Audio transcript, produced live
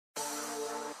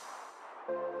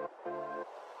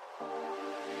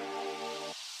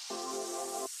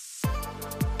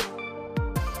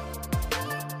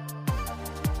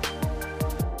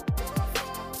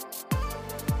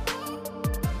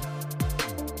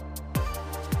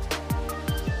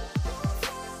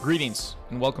Greetings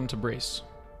and welcome to Brace.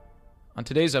 On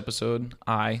today's episode,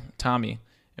 I, Tommy,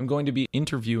 am going to be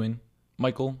interviewing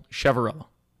Michael Ciavarella.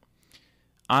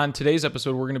 On today's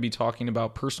episode, we're going to be talking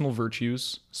about personal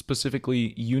virtues,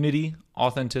 specifically unity,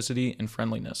 authenticity, and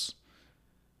friendliness.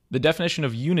 The definition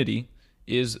of unity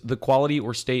is the quality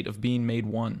or state of being made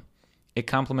one. It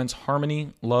complements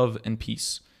harmony, love, and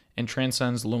peace, and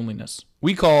transcends loneliness.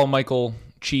 We call Michael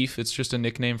Chief. It's just a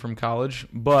nickname from college,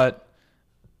 but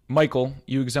Michael,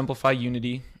 you exemplify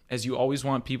unity as you always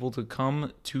want people to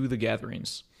come to the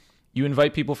gatherings. You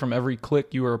invite people from every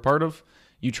clique you are a part of.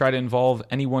 You try to involve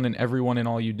anyone and everyone in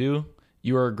all you do.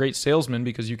 You are a great salesman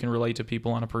because you can relate to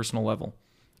people on a personal level.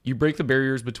 You break the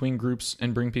barriers between groups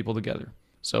and bring people together.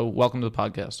 So welcome to the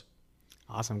podcast.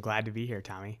 Awesome. Glad to be here,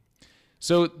 Tommy.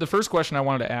 So the first question I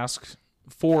wanted to ask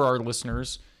for our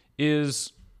listeners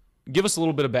is give us a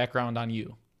little bit of background on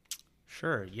you.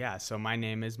 Sure. Yeah. So my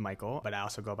name is Michael, but I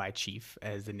also go by Chief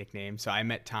as the nickname. So I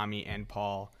met Tommy and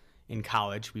Paul in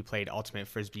college. We played Ultimate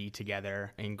Frisbee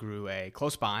together and grew a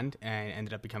close bond and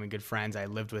ended up becoming good friends. I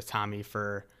lived with Tommy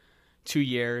for 2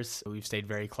 years. We've stayed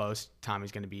very close.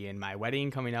 Tommy's going to be in my wedding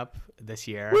coming up this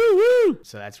year. Woo-woo!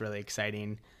 So that's really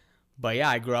exciting. But yeah,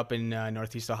 I grew up in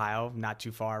Northeast Ohio, not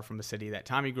too far from the city that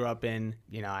Tommy grew up in.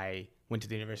 You know, I went to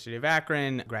the University of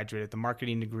Akron, graduated with a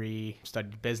marketing degree,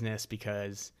 studied business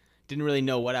because didn't really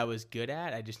know what I was good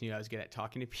at. I just knew I was good at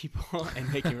talking to people and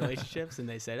making relationships. And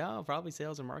they said, oh, probably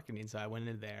sales or marketing. So I went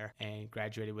into there and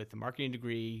graduated with a marketing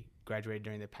degree, graduated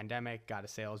during the pandemic, got a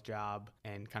sales job,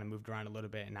 and kind of moved around a little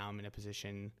bit. And now I'm in a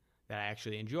position that I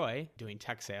actually enjoy doing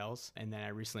tech sales. And then I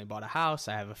recently bought a house.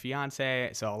 I have a fiance.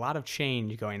 So a lot of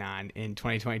change going on in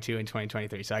 2022 and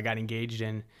 2023. So I got engaged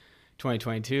in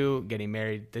 2022, getting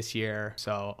married this year.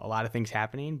 So a lot of things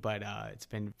happening, but it's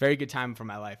been a very good time for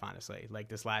my life, honestly. Like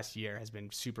this last year has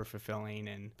been super fulfilling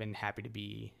and been happy to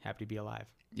be alive.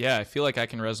 Yeah, I feel like I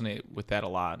can resonate with that a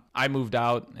lot. I moved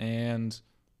out and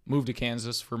moved to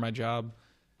Kansas for my job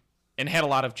and had a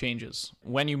lot of changes.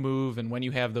 When you move and when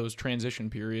you have those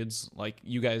transition periods, like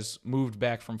you guys moved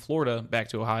back from Florida back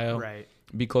to Ohio. Right.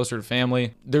 Be closer to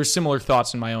family. There's similar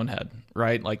thoughts in my own head,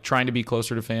 right? Like trying to be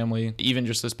closer to family. Even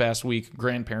just this past week,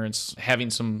 grandparents having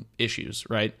some issues,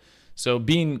 right? So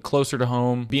being closer to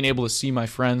home, being able to see my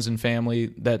friends and family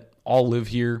that all live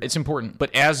here, it's important.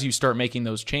 But as you start making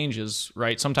those changes,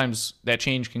 right, sometimes that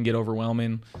change can get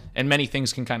overwhelming and many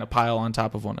things can kind of pile on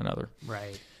top of one another.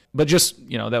 Right. But just,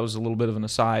 that was a little bit of an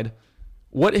aside.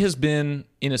 What has been,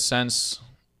 in a sense,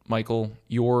 Michael,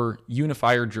 your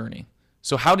unifier journey?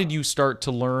 So how did you start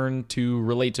to learn to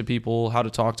relate to people, how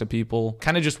to talk to people?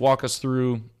 Kind of just walk us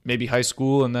through maybe high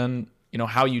school and then,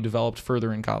 how you developed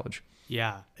further in college.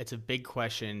 Yeah, it's a big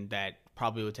question that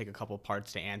probably would take a couple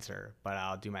parts to answer, but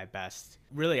I'll do my best.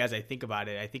 Really, as I think about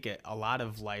it, I think a lot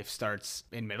of life starts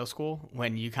in middle school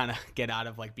when you kind of get out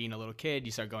of like being a little kid,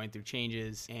 you start going through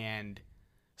changes. And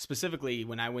specifically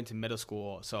when I went to middle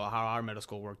school, so how our middle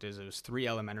school worked is it was 3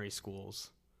 elementary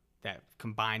schools that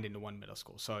combined into one middle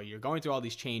school. So you're going through all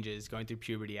these changes, going through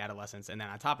puberty, adolescence, and then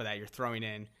on top of that, you're throwing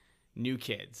in new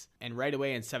kids. And right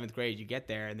away in 7th grade, you get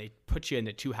there and they put you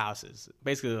into 2 houses,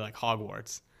 basically like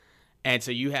Hogwarts. And so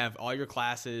you have all your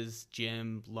classes,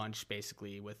 gym, lunch,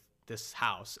 basically with this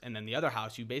house. And then the other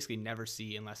house you basically never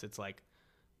see unless it's like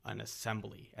an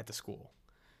assembly at the school.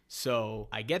 So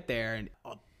I get there and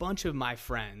a bunch of my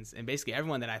friends, and basically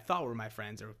everyone that I thought were my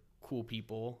friends or cool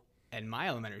people at my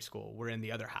elementary school were in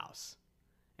the other house.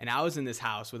 And I was in this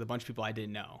house with a bunch of people I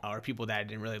didn't know or people that I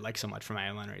didn't really like so much from my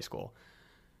elementary school.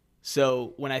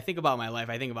 So when I think about my life,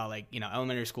 I think about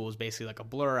elementary school is basically like a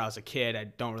blur. I was a kid. I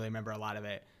don't really remember a lot of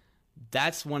it.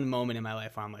 That's one moment in my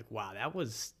life where I'm like, wow, that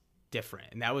was different.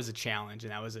 And that was a challenge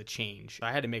and that was a change.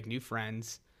 I had to make new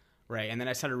friends, right? And then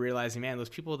I started realizing, man, those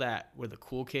people that were the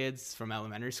cool kids from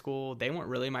elementary school, they weren't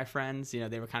really my friends.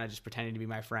 They were kind of just pretending to be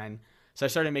my friend. So I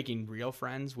started making real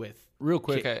friends with... Real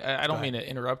quick, I don't mean to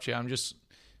interrupt you.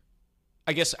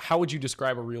 I guess, how would you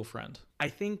describe a real friend? I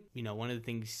think, one of the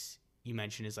things you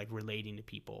mentioned is like relating to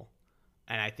people.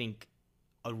 And I think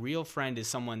a real friend is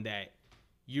someone that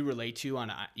you relate to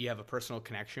you have a personal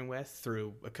connection with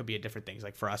through, it could be at different things.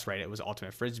 Like for us, right, it was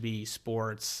Ultimate Frisbee,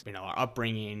 sports, our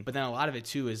upbringing. But then a lot of it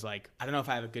too is like, I don't know if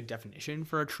I have a good definition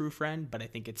for a true friend, but I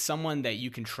think it's someone that you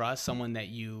can trust, someone that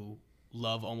you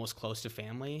love almost close to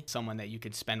family, someone that you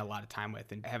could spend a lot of time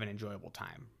with and have an enjoyable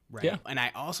time, right? Yeah. And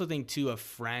I also think too, a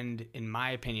friend, in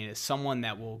my opinion, is someone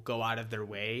that will go out of their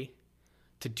way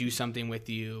to do something with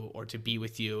you or to be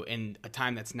with you in a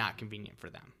time that's not convenient for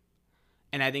them.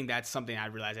 And I think that's something I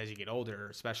realize as you get older,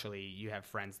 especially you have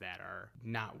friends that are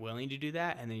not willing to do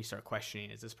that. And then you start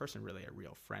questioning, is this person really a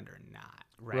real friend or not?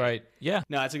 Right. Yeah.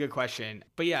 No, that's a good question.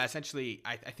 But yeah, essentially,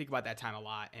 I think about that time a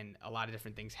lot, and a lot of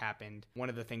different things happened. One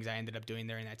of the things I ended up doing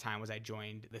during that time was I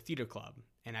joined the theater club,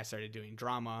 and I started doing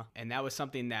drama. And that was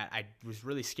something that I was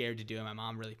really scared to do, and my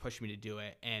mom really pushed me to do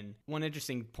it. And one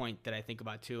interesting point that I think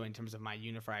about too, in terms of my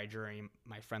unified journey,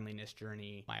 my friendliness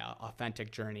journey, my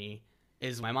authentic journey,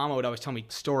 is my mom would always tell me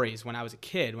stories when I was a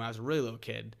kid, when I was a really little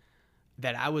kid,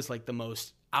 that I was like the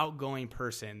most outgoing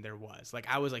person there was. Like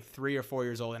I was like 3 or 4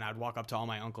 years old, and I'd walk up to all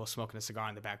my uncles smoking a cigar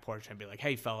on the back porch and be like,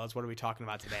 "Hey fellas, what are we talking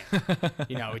about today?"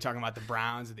 We talking about the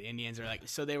Browns or the Indians, or like,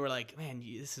 so they were like, "Man,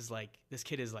 this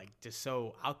kid is like just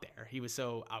so out there." He was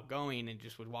so outgoing and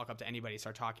just would walk up to anybody and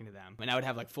start talking to them. And I would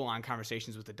have like full on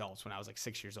conversations with adults when I was like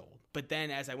 6 years old. But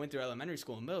then as I went through elementary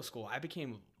school and middle school, I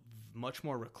became much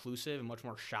more reclusive and much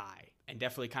more shy, and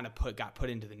definitely kind of got put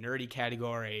into the nerdy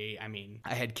category. I mean,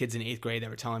 I had kids in 8th grade that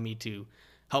were telling me to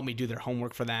help me do their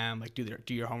homework for them, like do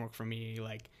your homework for me.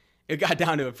 Like it got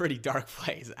down to a pretty dark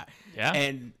place. Yeah.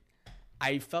 And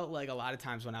I felt like a lot of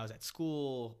times when I was at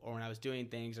school or when I was doing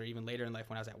things, or even later in life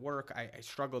when I was at work, I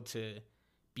struggled to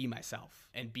be myself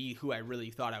and be who I really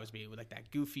thought I was being, with like that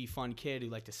goofy, fun kid who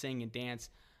liked to sing and dance.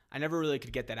 I never really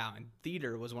could get that out, and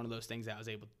theater was one of those things that I was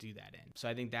able to do that in. So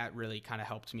I think that really kind of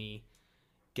helped me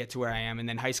get to where I am. And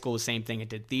then high school, the same thing. I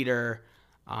did theater.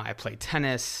 I played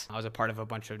tennis. I was a part of a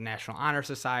bunch of national honor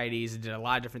societies. I did a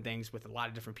lot of different things with a lot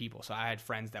of different people. So I had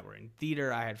friends that were in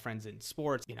theater. I had friends in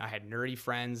sports. I had nerdy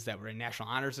friends that were in national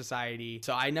honor society.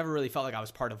 So I never really felt like I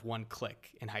was part of one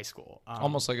clique in high school.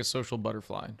 Almost like a social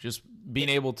butterfly, just being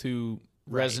able to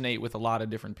resonate with a lot of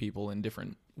different people in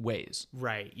different ways.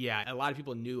 Right. Yeah. A lot of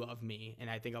people knew of me, and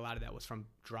I think a lot of that was from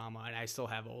drama. And I still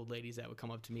have old ladies that would come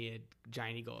up to me at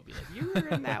Giant Eagle and be like, "You were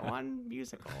in that one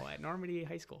musical at Normandy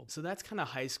High School." So that's kind of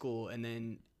high school. And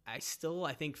then I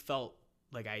think felt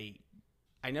like I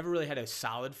never really had a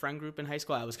solid friend group in high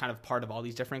school. I was kind of part of all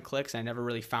these different cliques, and I never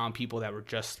really found people that were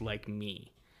just like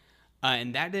me.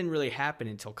 And that didn't really happen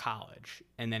until college.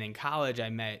 And then in college, I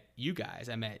met you guys.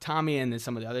 I met Tommy and then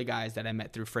some of the other guys that I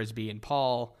met through Frisbee and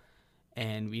Paul.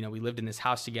 And, we lived in this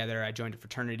house together. I joined a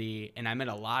fraternity. And I met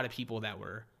a lot of people that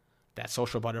were that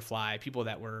social butterfly, people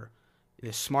that were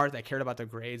smart, that cared about their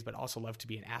grades, but also loved to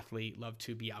be an athlete, loved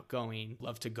to be outgoing,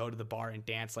 loved to go to the bar and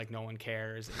dance like no one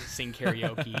cares, and sing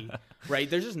karaoke, right?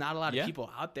 There's just not a lot of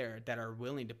people out there that are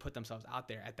willing to put themselves out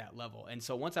there at that level. And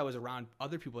so once I was around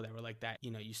other people that were like that,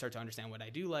 you start to understand what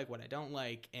I do like, what I don't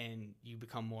like, and you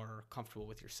become more comfortable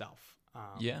with yourself.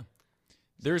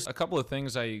 There's a couple of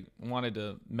things I wanted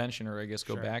to mention, or I guess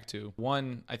go back to.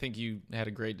 One, I think you had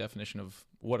a great definition of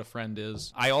what a friend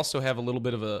is. I also have a little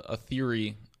bit of a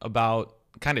theory about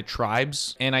kind of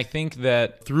tribes. And I think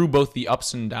that through both the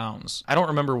ups and downs, I don't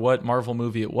remember what Marvel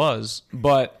movie it was,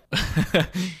 but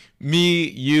me,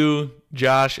 you,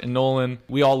 Josh, and Nolan,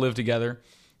 we all lived together.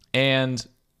 And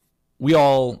we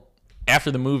all,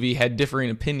 after the movie, had differing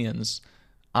opinions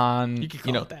on, you could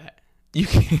call it that.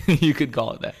 You could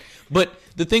call it that. But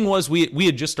the thing was, we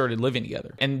had just started living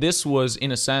together. And this was,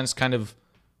 in a sense, kind of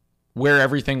where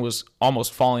everything was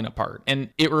almost falling apart. And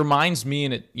it reminds me,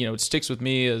 and it sticks with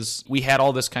me, as we had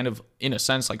all this kind of, in a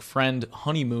sense, like friend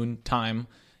honeymoon time,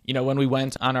 when we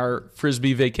went on our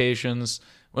Frisbee vacations,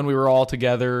 when we were all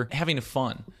together having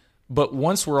fun. But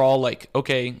once we're all like,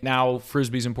 okay, now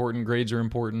Frisbee's important, grades are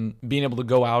important, being able to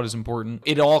go out is important,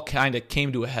 it all kind of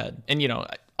came to a head. And,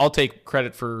 I'll take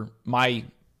credit for my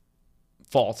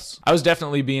faults. I was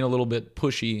definitely being a little bit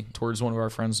pushy towards one of our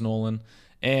friends, Nolan.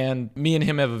 And me and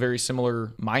him have a very similar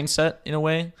mindset in a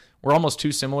way. We're almost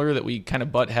too similar that we kind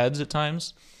of butt heads at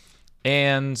times.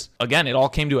 And again, it all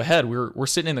came to a head. We're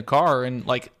sitting in the car, and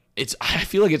like I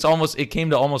feel like it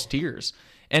came to almost tears.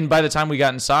 And by the time we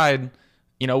got inside,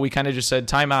 we kind of just said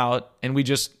time out, and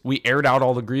we aired out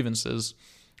all the grievances.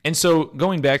 And so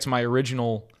going back to my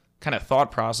original kind of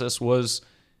thought process was,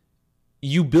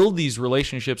 you build these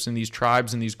relationships in these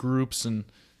tribes and these groups, and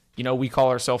we call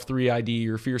ourselves 3ID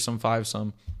or Fearsome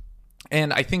Fivesome.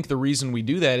 And I think the reason we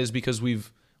do that is because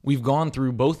we've gone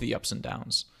through both the ups and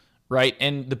downs, right?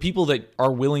 And the people that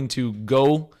are willing to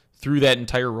go through that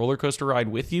entire roller coaster ride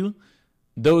with you,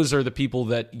 those are the people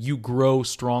that you grow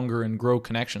stronger and grow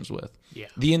connections with. Yeah.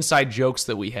 The inside jokes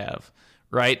that we have,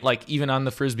 right? Like even on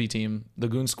the Frisbee team, the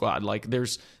Goon Squad, like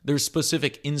there's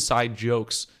specific inside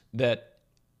jokes that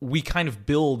we kind of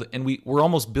build, and we're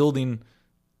almost building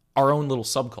our own little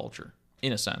subculture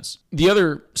in a sense. The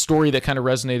other story that kind of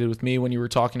resonated with me when you were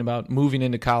talking about moving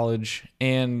into college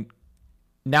and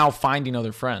now finding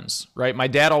other friends, right? My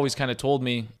dad always kind of told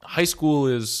me high school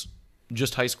is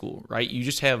just high school, right? You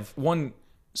just have one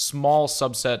small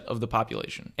subset of the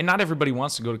population. And not everybody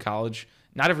wants to go to college.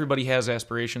 Not everybody has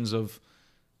aspirations of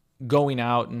going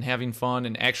out and having fun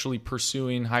and actually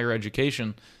pursuing higher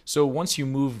education. So once you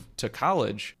move to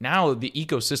college, now the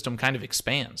ecosystem kind of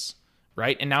expands,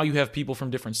 right? And now you have people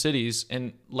from different cities.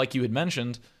 And like you had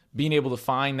mentioned, being able to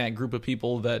find that group of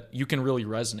people that you can really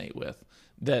resonate with,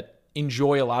 that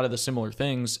enjoy a lot of the similar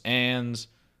things and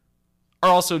are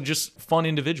also just fun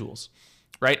individuals,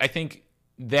 right? I think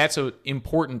that's an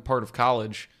important part of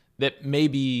college that may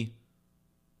be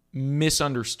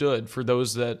misunderstood for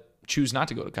those that choose not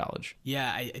to go to college. Yeah,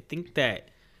 I think that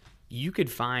you could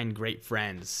find great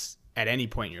friends at any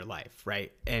point in your life,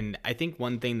 right? And I think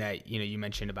one thing that, you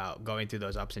mentioned about going through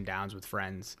those ups and downs with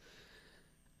friends,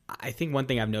 I think one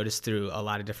thing I've noticed through a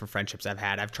lot of different friendships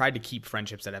I've tried to keep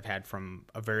friendships that I've had from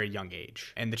a very young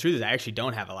age. And the truth is I actually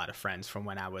don't have a lot of friends from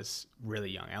when I was really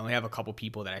young. I only have a couple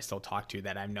people that I still talk to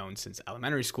that I've known since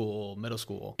elementary school, middle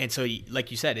school. And so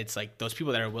like you said, it's like those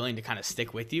people that are willing to kind of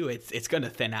stick with you, it's going to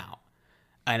thin out.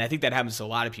 And I think that happens to a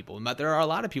lot of people. But there are a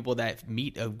lot of people that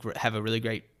have a really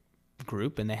great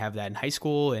group, and they have that in high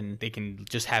school, and they can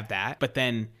just have that. But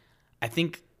then I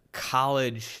think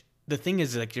college, the thing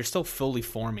is, like, you're still fully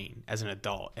forming as an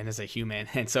adult and as a human.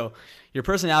 And so your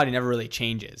personality never really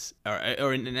changes.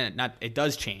 Or not, it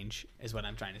does change, is what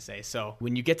I'm trying to say. So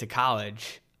when you get to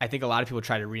college, I think a lot of people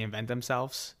try to reinvent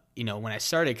themselves. When I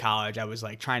started college, I was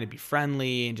like trying to be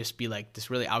friendly and just be like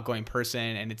this really outgoing person.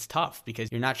 And it's tough because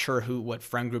you're not sure what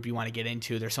friend group you want to get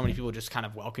into. There's so many people just kind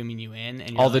of welcoming you in.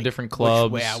 And all the different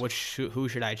clubs. Who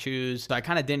should I choose? So I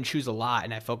kind of didn't choose a lot,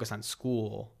 and I focused on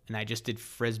school, and I just did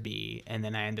Frisbee. And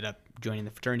then I ended up joining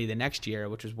the fraternity the next year,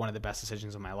 which was one of the best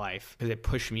decisions of my life because it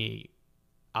pushed me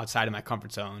outside of my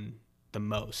comfort zone the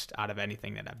most out of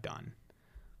anything that I've done.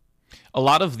 A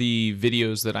lot of the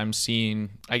videos that I'm seeing,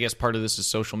 I guess part of this is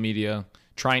social media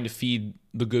trying to feed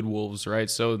the good wolves, right?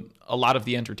 So a lot of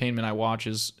the entertainment I watch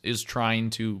is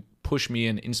trying to push me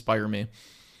and inspire me.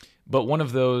 But one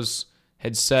of those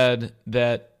had said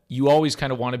that you always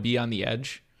kind of want to be on the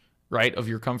edge, right, of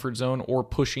your comfort zone or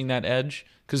pushing that edge,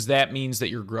 because that means that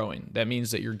you're growing. That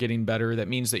means that you're getting better. That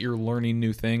means that you're learning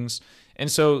new things.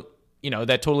 And so,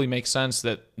 that totally makes sense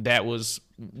that was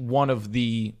one of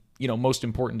the most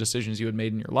important decisions you had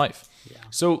made in your life. Yeah.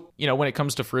 So, when it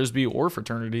comes to Frisbee or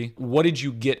fraternity, what did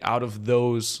you get out of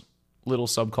those little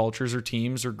subcultures or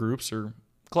teams or groups or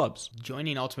clubs?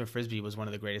 Joining Ultimate Frisbee was one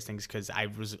of the greatest things because I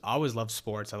always loved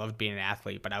sports. I loved being an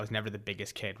athlete, but I was never the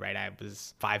biggest kid, right? I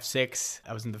was 5'6".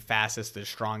 I wasn't the fastest, the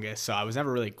strongest. So I was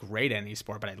never really great at any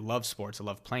sport, but I loved sports. I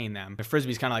loved playing them. But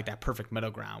Frisbee's kind of like that perfect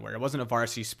middle ground where it wasn't a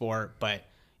varsity sport, but,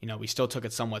 we still took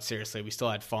it somewhat seriously. We still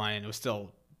had fun, and it was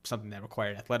still something that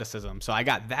required athleticism. So I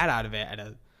got that out of it at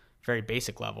a very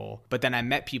basic level. But then I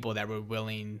met people that were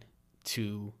willing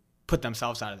to put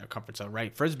themselves out of their comfort zone,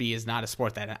 right? Frisbee is not a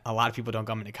sport that a lot of people don't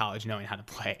come into college knowing how to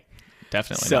play.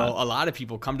 Definitely so not. A lot of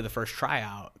people come to the first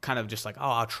tryout kind of just like, oh,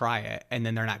 I'll try it. And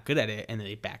then they're not good at it, and then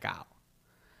they back out.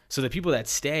 So the people that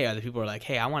stay are the people who are like,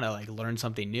 hey, I want to like learn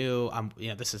something new.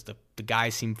 This is the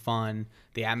guys seem fun.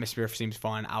 The atmosphere seems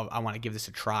fun. I want to give this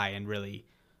a try and really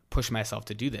push myself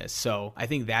to do this. So I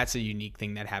think that's a unique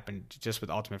thing that happened just with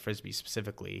Ultimate Frisbee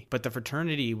specifically. But the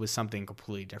fraternity was something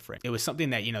completely different. It was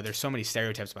something that, there's so many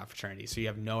stereotypes about fraternity, so you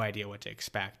have no idea what to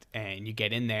expect. And you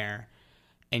get in there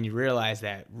and you realize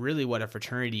that really what a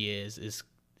fraternity is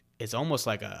it's almost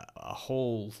like a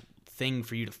whole thing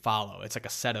for you to follow. It's like a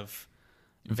set of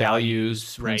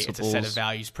values, right? It's a set of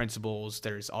values, principles.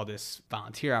 There's all this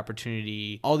volunteer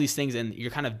opportunity, all these things, and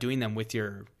you're kind of doing them with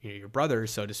your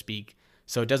brothers, so to speak.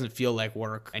 So it doesn't feel like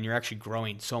work, and you're actually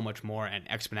growing so much more and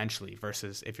exponentially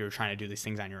versus if you're trying to do these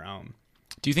things on your own.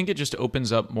 Do you think it just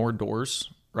opens up more doors,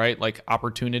 right? Like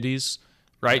opportunities,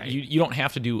 right? You don't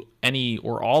have to do any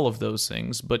or all of those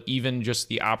things, but even just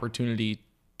the opportunity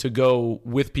to go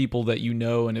with people that you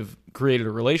know and have created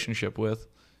a relationship with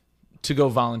to go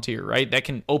volunteer, right? That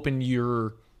can open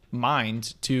your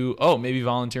mind to, oh, maybe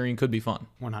volunteering could be fun.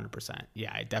 100%.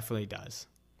 Yeah, it definitely does.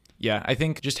 Yeah, I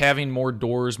think just having more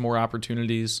doors, more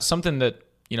opportunities, something that,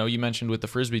 you mentioned with the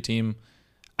Frisbee team,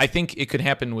 I think it could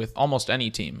happen with almost any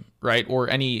team, right? Or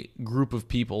any group of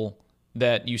people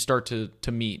that you start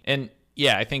to meet. And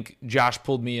yeah, I think Josh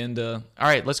pulled me into, all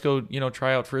right, let's go,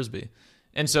 try out Frisbee.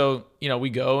 And so, we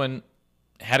go and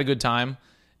had a good time.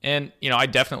 And, I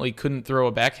definitely couldn't throw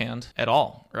a backhand at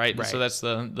all, right? So that's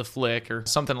the flick or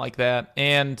something like that.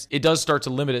 And it does start to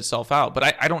limit itself out.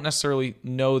 But I don't necessarily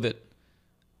know that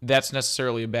that's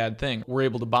necessarily a bad thing. We're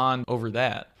able to bond over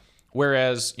that.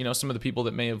 Whereas, some of the people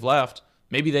that may have left,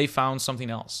 maybe they found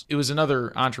something else. It was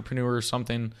another entrepreneur or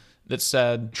something that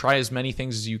said, try as many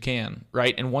things as you can,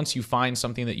 right? And once you find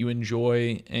something that you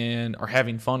enjoy and are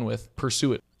having fun with,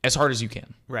 pursue it as hard as you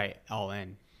can. Right. All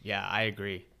in. Yeah, I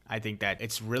agree. I think that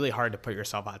it's really hard to put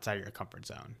yourself outside of your comfort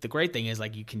zone. The great thing is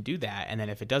like you can do that, and then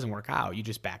if it doesn't work out, you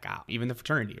just back out. Even the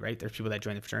fraternity, right? There's people that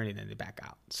join the fraternity and then they back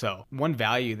out. So one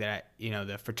value that,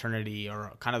 the fraternity,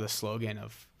 or kind of the slogan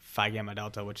of Phi Gamma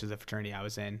Delta, which is the fraternity I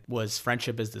was in, was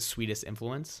friendship is the sweetest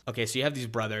influence. Okay, so you have these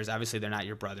brothers. Obviously, they're not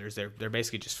your brothers. They're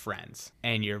basically just friends.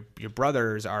 And your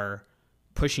brothers are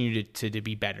pushing you to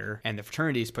be better, and the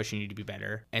fraternity is pushing you to be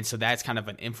better. And so that's kind of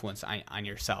an influence on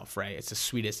yourself, right? It's the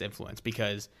sweetest influence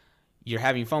because you're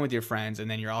having fun with your friends, and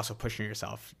then you're also pushing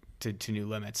yourself to new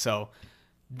limits. So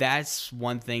that's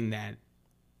one thing that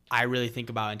I really think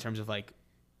about in terms of like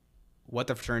what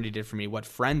the fraternity did for me, what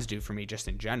friends do for me just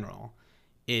in general,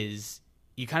 is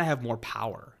you kind of have more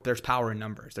power. There's power in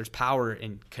numbers. There's power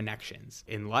in connections.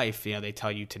 In life, they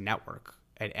tell you to network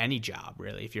at any job,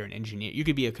 really. If you're an engineer, you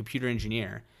could be a computer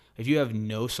engineer. If you have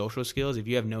no social skills, if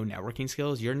you have no networking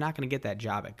skills, you're not going to get that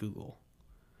job at Google.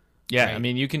 Yeah, right? I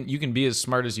mean, you can be as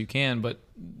smart as you can, but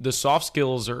the soft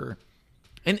skills are,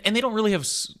 and they don't really have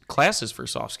classes for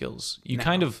soft skills. You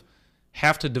kind of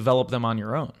have to develop them on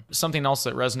your own. Something else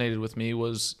that resonated with me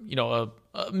was,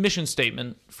 a mission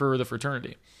statement for the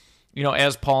fraternity.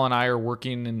 As Paul and I are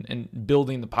working and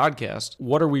building the podcast,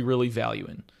 what are we really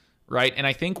valuing, right? And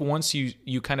I think once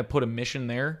you kind of put a mission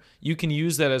there, you can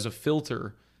use that as a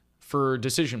filter for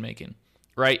decision making,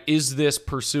 right? Is this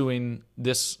pursuing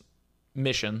this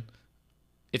mission?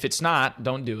 If it's not,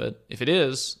 don't do it. If it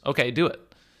is, okay, do it.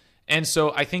 And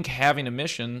so I think having a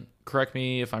mission, correct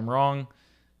me if I'm wrong,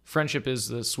 friendship is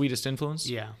the sweetest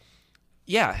influence.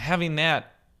 Yeah, having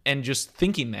that and just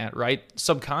thinking that, right?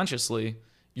 Subconsciously,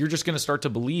 you're just going to start to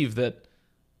believe that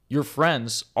your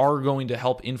friends are going to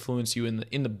help influence you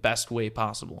in the best way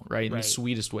possible, right? In the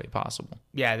sweetest way possible.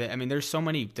 Yeah, I mean, there's so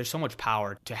much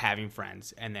power to having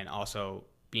friends, and then also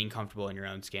being comfortable in your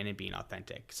own skin and being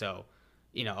authentic. So,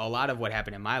 a lot of what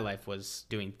happened in my life was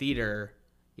doing theater.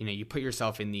 You put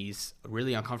yourself in these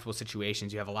really uncomfortable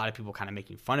situations. You have a lot of people kind of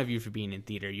making fun of you for being in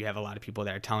theater. You have a lot of people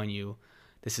that are telling you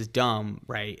this is dumb,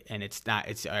 right? And it's not,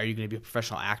 are you going to be a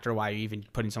professional actor? Why are you even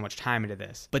putting so much time into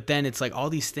this? But then it's like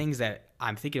all these things that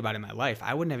I'm thinking about in my life,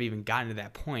 I wouldn't have even gotten to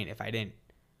that point if I didn't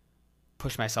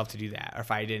push myself to do that, or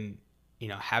if I didn't,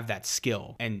 have that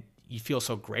skill. And you feel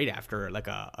so great after like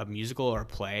a musical or a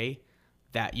play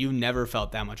that you never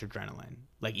felt that much adrenaline.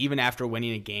 Like even after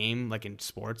winning a game, like in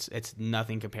sports, it's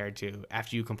nothing compared to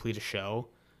after you complete a show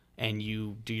and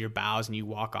you do your bows and you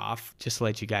walk off. Just to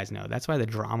let you guys know, that's why the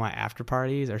drama after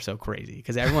parties are so crazy,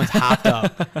 because everyone's hopped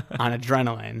up on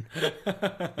adrenaline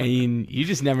and you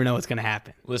just never know what's going to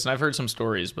happen. Listen, I've heard some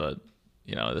stories, but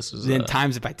this is then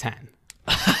times it by 10.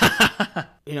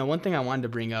 One thing I wanted to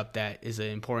bring up that is an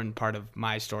important part of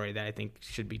my story that I think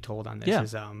should be told on this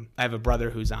is I have a brother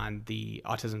who's on the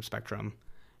autism spectrum.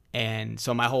 And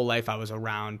so my whole life I was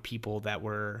around people that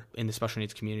were in the special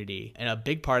needs community. And a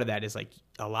big part of that is like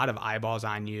a lot of eyeballs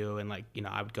on you. And like,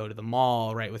 I would go to the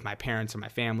mall, right, with my parents and my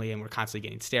family, and we're constantly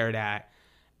getting stared at.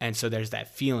 And so there's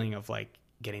that feeling of like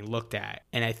getting looked at.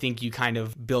 And I think you kind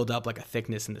of build up like a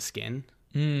thickness in the skin.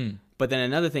 But then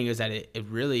another thing is that it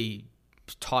really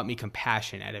taught me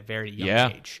compassion at a very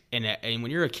young age. And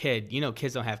when you're a kid,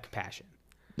 kids don't have compassion.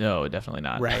 No, definitely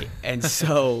not. Right. And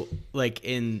so like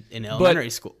in elementary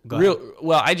school,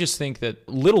 well, I just think that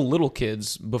little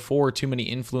kids, before too many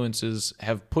influences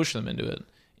have pushed them into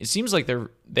it seems like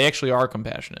they actually are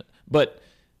compassionate. But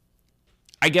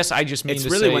I guess I just mean it's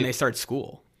to really say, when they start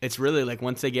school. It's really like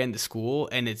once they get into school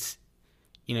and it's,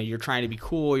 you're trying to be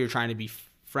cool, you're trying to be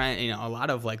friend, a lot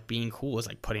of like being cool is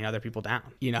like putting other people down.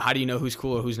 How do you know who's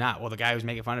cool or who's not? Well, the guy who's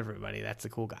making fun of everybody, that's the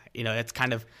cool guy. That's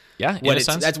kind of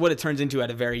that's what it turns into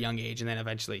at a very young age. And then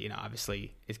eventually,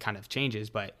 obviously it kind of changes.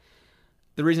 But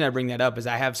the reason I bring that up is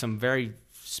I have some very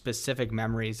specific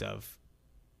memories of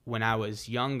when I was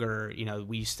younger.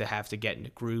 We used to have to get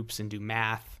into groups and do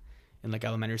math in like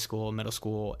elementary school, middle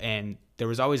school, and there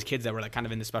was always kids that were like kind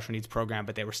of in the special needs program,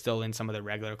 but they were still in some of the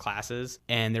regular classes.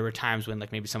 And there were times when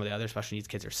like maybe some of the other special needs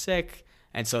kids are sick,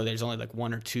 and so there's only like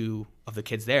one or two of the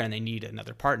kids there and they need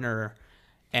another partner.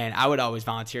 And I would always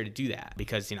volunteer to do that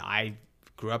because I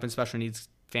grew up in special needs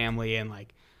family, and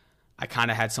like I kind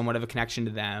of had somewhat of a connection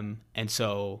to them. And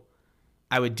so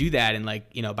I would do that, and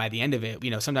like, by the end of it,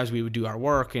 sometimes we would do our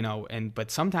work,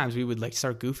 but sometimes we would like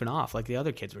start goofing off like the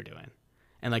other kids were doing.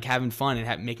 And like having fun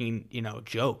and making,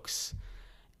 jokes.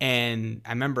 And I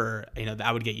remember,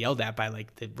 I would get yelled at by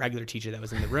like the regular teacher that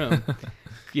was in the room,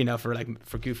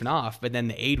 for goofing off. But then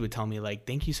the aide would tell me like,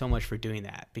 thank you so much for doing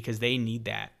that, because they need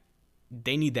that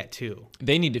they need that too.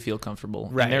 They need to feel comfortable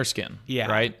in their skin.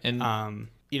 Yeah. Right. And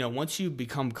once you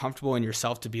become comfortable in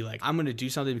yourself to be like, I'm going to do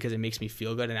something because it makes me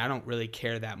feel good, and I don't really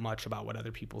care that much about what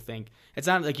other people think. It's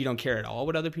not like you don't care at all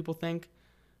what other people think,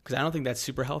 because I don't think that's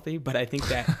super healthy, but I think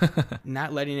that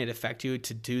not letting it affect you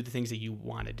to do the things that you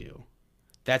want to do,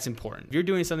 that's important. If you're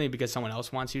doing something because someone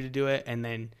else wants you to do it, and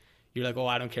then you're like, oh,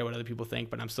 I don't care what other people think,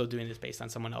 but I'm still doing this based on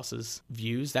someone else's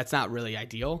views, that's not really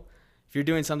ideal. If you're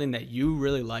doing something that you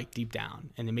really like deep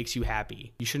down and it makes you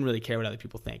happy, you shouldn't really care what other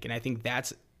people think. And I think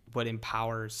that's what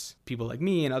empowers people like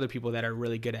me and other people that are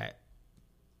really good at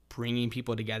bringing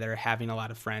people together, having a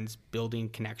lot of friends, building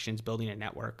connections, building a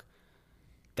network.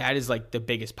 That is like the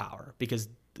biggest power, because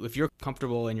if you're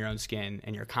comfortable in your own skin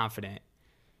and you're confident,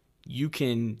 you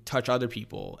can touch other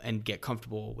people and get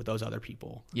comfortable with those other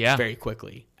people very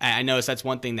quickly. I notice that's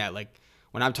one thing that, like,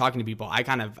 when I'm talking to people,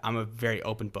 I'm a very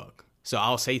open book. So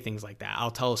I'll say things like that. I'll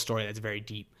tell a story that's very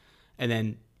deep, and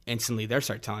then instantly they'll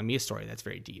start telling me a story that's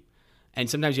very deep. And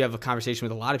sometimes you have a conversation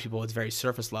with a lot of people, it's very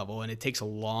surface level, and it takes a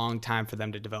long time for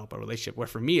them to develop a relationship. Where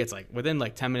for me, it's like within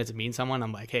like 10 minutes of meeting someone,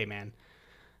 I'm like, hey man,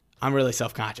 I'm really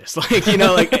self-conscious. Like,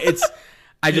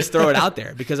 I just throw it out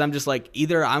there, because I'm just like,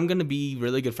 either I'm going to be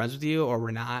really good friends with you or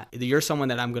we're not. Either you're someone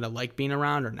that I'm going to like being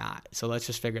around or not. So let's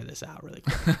just figure this out really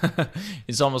quick.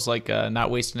 It's almost like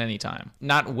not wasting any time.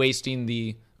 Not wasting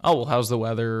the, oh, well, how's the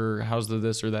weather? How's the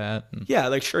this or that? Yeah,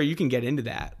 like, sure, you can get into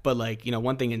that. But, like,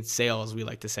 one thing in sales we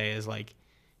like to say is, like,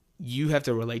 you have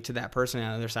to relate to that person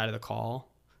on the other side of the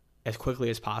call as quickly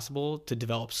as possible to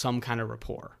develop some kind of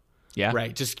rapport. Yeah.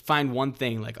 Right. Just find one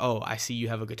thing, like, oh, I see you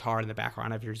have a guitar in the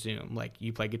background of your Zoom. Like,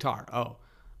 you play guitar. Oh,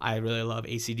 I really love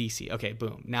AC/DC. Okay,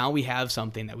 boom. Now we have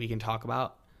something that we can talk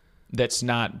about. That's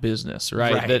not business,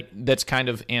 right? That's kind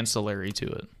of ancillary to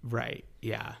it. Right.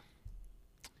 Yeah.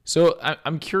 So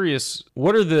I'm curious,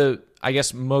 what are the, I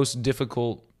guess, most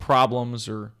difficult problems,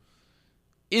 or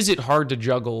is it hard to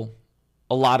juggle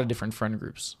a lot of different friend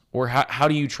groups? Or how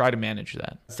do you try to manage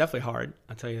that? It's definitely hard.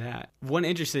 I'll tell you that. One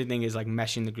interesting thing is like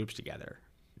meshing the groups together.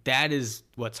 That is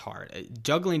what's hard.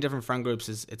 Juggling different friend groups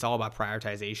it's all about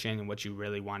prioritization and what you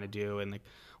really want to do. And like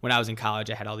when I was in college,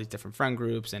 I had all these different friend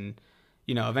groups, and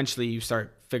eventually you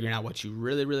start figuring out what you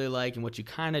really, really like and what you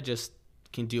kind of just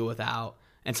can do without.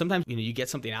 And sometimes, you get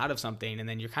something out of something and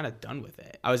then you're kind of done with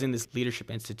it. I was in this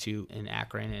leadership institute in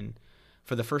Akron, and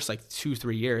for the first like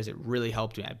 2-3 years, it really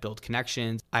helped me. I built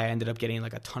connections. I ended up getting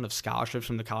like a ton of scholarships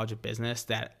from the College of Business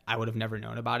that I would have never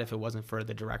known about if it wasn't for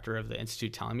the director of the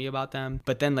institute telling me about them.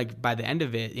 But then like by the end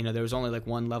of it, there was only like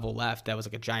one level left that was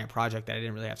like a giant project that I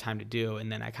didn't really have time to do.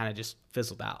 And then I kind of just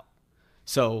fizzled out.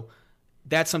 So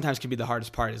that sometimes can be the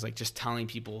hardest part, is like just telling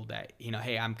people that,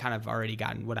 hey, I'm kind of already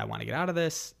gotten what I want to get out of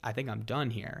this. I think I'm done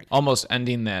here. Almost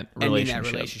ending that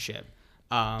relationship.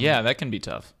 Yeah, that can be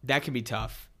tough. That can be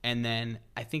tough. And then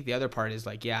I think the other part is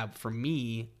like, yeah, for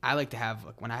me, I like to have,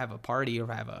 like, when I have a party or if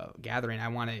I have a gathering, I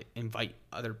want to invite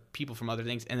other people from other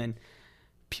things. And then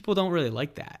people don't really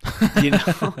like that.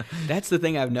 That's the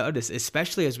thing I've noticed,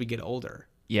 especially as we get older.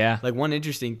 Yeah. Like one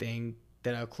interesting thing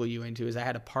that I'll clue you into is I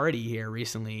had a party here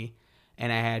recently,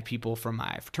 and I had people from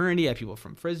my fraternity, I had people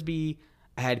from Frisbee,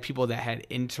 I had people that had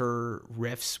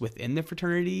inter-riffs within the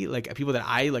fraternity, like people that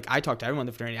I talked to everyone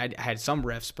in the fraternity. I had some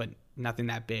riffs, but nothing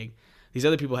that big. These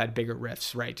other people had bigger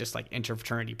riffs, right? Just like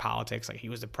inter-fraternity politics, like he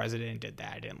was the president and did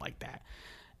that, I didn't like that.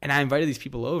 And I invited these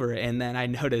people over, and then I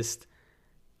noticed,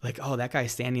 like, oh, that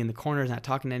guy's standing in the corner, is not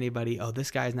talking to anybody. Oh, this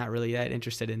guy's not really that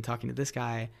interested in talking to this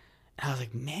guy. And I was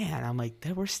like, man,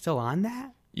 we're still on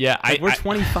that? Yeah. We're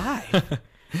 25.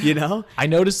 I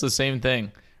noticed the same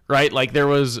thing, right? Like there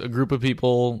was a group of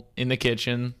people in the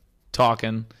kitchen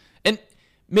talking, and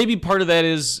maybe part of that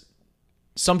is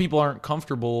some people aren't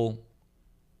comfortable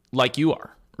like you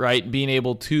are, right? Being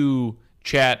able to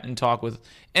chat and talk with,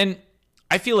 and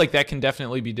I feel like that can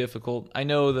definitely be difficult. I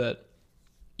know that,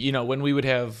 when we would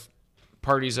have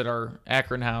parties at our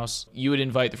Akron house, you would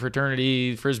invite the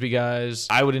fraternity, Frisbee guys.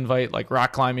 I would invite like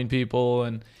rock climbing people,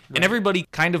 and everybody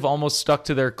kind of almost stuck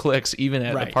to their cliques even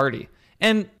at the party.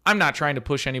 And I'm not trying to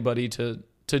push anybody to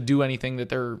do anything that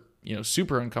they're,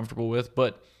 super uncomfortable with.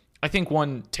 But I think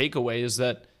one takeaway is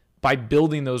that by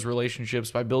building those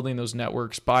relationships, by building those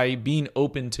networks, by being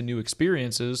open to new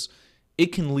experiences,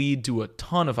 it can lead to a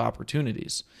ton of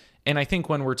opportunities. And I think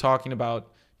when we're talking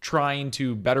about trying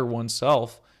to better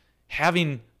oneself,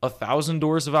 having 1,000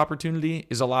 doors of opportunity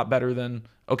is a lot better than,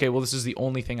 okay, well, this is the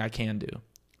only thing I can do,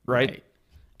 right?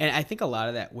 And I think a lot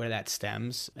of that, where that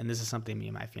stems, and this is something me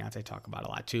and my fiance talk about a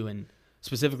lot too, and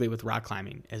specifically with rock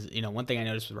climbing, is, one thing I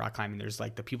noticed with rock climbing, there's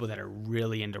like the people that are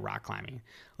really into rock climbing,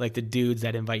 like the dudes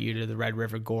that invite you to the Red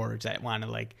River Gorge that want to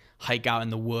like hike out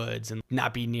in the woods and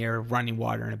not be near running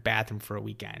water in a bathroom for a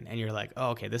weekend. And you're like,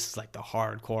 oh, okay, this is like the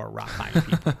hardcore rock climbing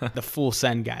people. The full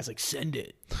send guys, like, send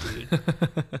it, dude.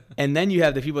 And then you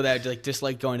have the people that just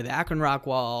like going to the Akron Rock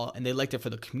Wall, and they liked it for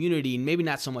the community and maybe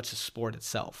not so much the sport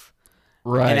itself.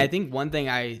 Right. And I think one thing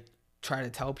I try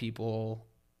to tell people,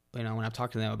 when I'm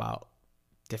talking to them about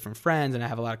different friends, and I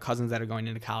have a lot of cousins that are going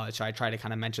into college, so I try to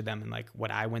kind of mention them and like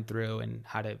what I went through and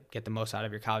how to get the most out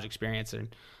of your college experience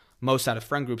and most out of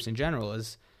friend groups in general,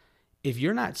 is if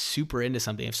you're not super into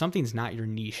something, if something's not your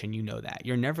niche and you know that,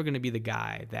 you're never going to be the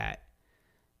guy that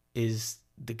is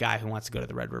the guy who wants to go to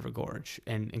the Red River Gorge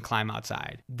and climb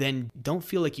outside. Then don't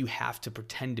feel like you have to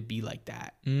pretend to be like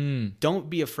that. Don't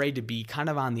be afraid to be kind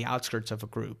of on the outskirts of a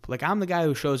group. Like, I'm the guy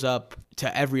who shows up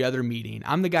to every other meeting.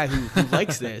 I'm the guy who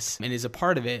likes this and is a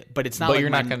part of it, but it's not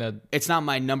it's not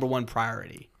my number one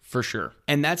priority. For sure.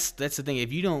 And that's the thing.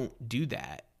 If you don't do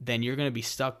that, then you're going to be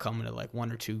stuck coming to like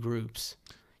one or two groups.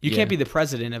 You can't be the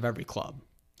president of every club.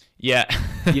 Yeah.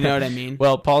 You know what I mean?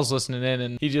 Well, Paul's listening in,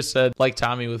 and he just said, like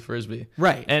Tommy with Frisbee.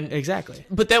 Right. And exactly.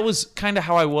 But that was kind of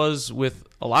how I was with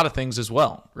a lot of things as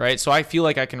well, right? So I feel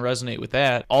like I can resonate with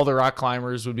that. All the rock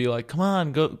climbers would be like, come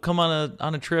on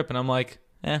a trip. And I'm like,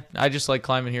 I just like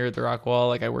climbing here at the rock wall.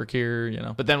 Like, I work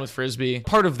here, But then with Frisbee,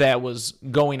 part of that was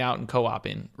going out and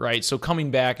co-oping, right? So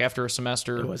coming back after a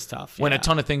semester. It was tough. When a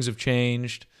ton of things have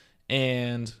changed.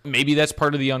 And maybe that's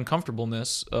part of the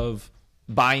uncomfortableness of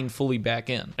buying fully back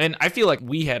in. And I feel like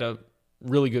we had a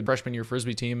really good freshman year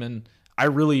Frisbee team, and I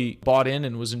really bought in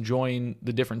and was enjoying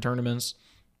the different tournaments.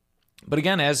 But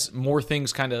again, as more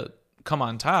things kind of come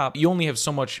on top, you only have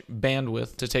so much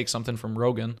bandwidth, to take something from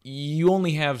Rogan. You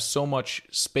only have so much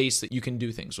space that you can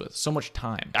do things with, so much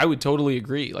time. I would totally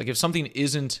agree. Like, if something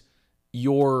isn't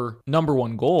your number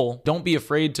one goal, don't be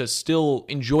afraid to still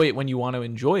enjoy it when you want to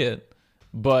enjoy it,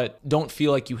 but don't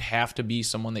feel like you have to be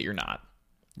someone that you're not.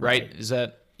 Right? Is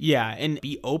that... Yeah, and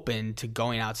be open to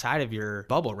going outside of your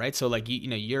bubble, right? So like,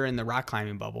 you're in the rock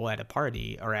climbing bubble at a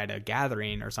party or at a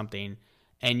gathering or something,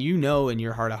 and in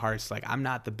your heart of hearts, like, I'm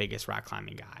not the biggest rock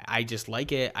climbing guy. I just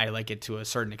like it. I like it to a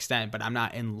certain extent, but I'm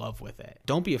not in love with it.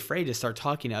 Don't be afraid to start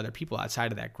talking to other people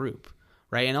outside of that group,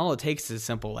 right? And all it takes is a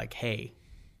simple like, hey,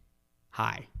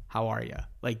 hi, how are you?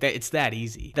 Like, that, it's that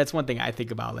easy. That's one thing I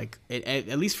think about. Like,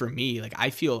 at least for me, like,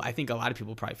 I think a lot of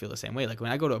people probably feel the same way. Like,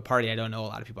 when I go to a party, I don't know a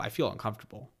lot of people. I feel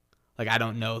uncomfortable. Like, I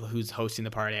don't know who's hosting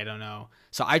the party. I don't know.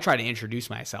 So I try to introduce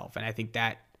myself, and I think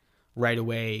that right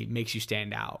away makes you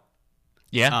stand out.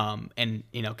 Yeah. And,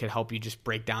 could help you just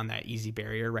break down that easy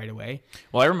barrier right away.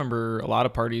 Well, I remember a lot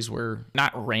of parties were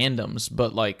not randoms,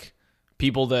 but like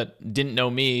people that didn't know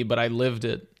me, but I lived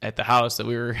at the house that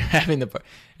we were having the party.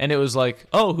 And it was like,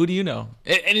 oh, who do you know?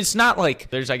 And it's not like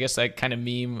there's, I guess, that kind of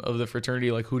meme of the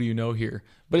fraternity, like, who do you know here?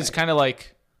 But It's kind of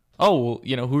like, oh,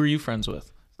 well, who are you friends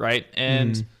with? Right.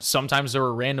 And sometimes there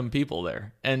were random people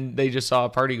there and they just saw a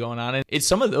party going on. And it's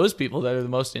some of those people that are the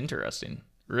most interesting.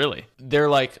 Really. They're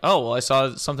like, oh, well, I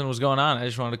saw something was going on. I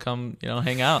just wanted to come,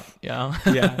 hang out.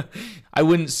 Yeah. I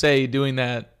wouldn't say doing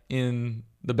that in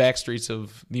the back streets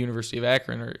of the University of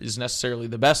Akron is necessarily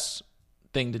the best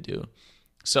thing to do.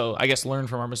 So I guess learn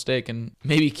from our mistake and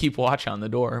maybe keep watch on the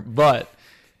door. But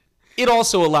it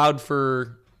also allowed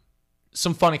for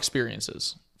some fun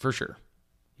experiences, for sure.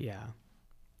 Yeah.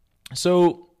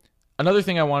 So another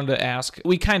thing I wanted to ask,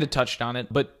 we kind of touched on it,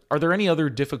 but are there any other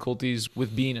difficulties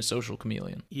with being a social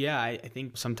chameleon? Yeah, I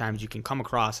think sometimes you can come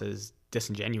across as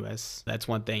disingenuous. That's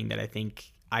one thing that I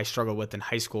think I struggled with in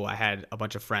high school. I had a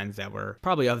bunch of friends that were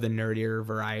probably of the nerdier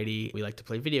variety. We liked to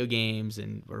play video games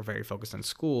and were very focused on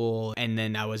school. And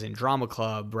then I was in drama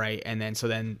club, right? And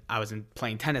then I was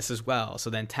playing tennis as well. So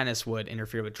then tennis would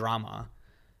interfere with drama.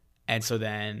 And so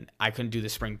then I couldn't do the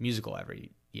spring musical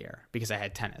every year because I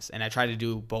had tennis. And I tried to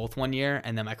do both one year,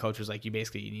 and then my coach was like, you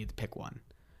need to pick one.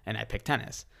 And I picked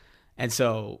tennis. And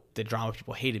so the drama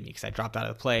people hated me because I dropped out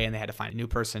of the play and they had to find a new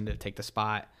person to take the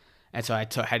spot. And so I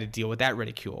had to deal with that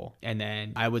ridicule. And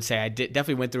then I would say I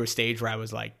definitely went through a stage where I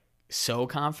was like so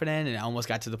confident and I almost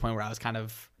got to the point where I was kind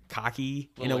of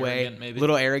cocky in a way, a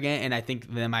little arrogant. And I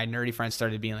think then my nerdy friends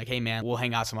started being like, hey man, we'll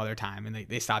hang out some other time. And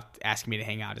they stopped asking me to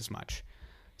hang out as much.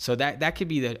 So that could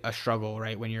be a struggle,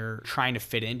 right? When you're trying to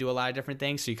fit into a lot of different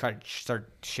things. So you kind of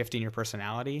start shifting your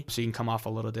personality so you can come off a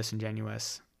little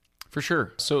disingenuous. For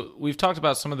sure. So we've talked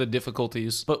about some of the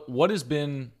difficulties, but what has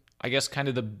been, I guess, kind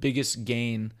of the biggest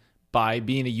gain by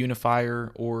being a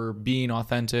unifier or being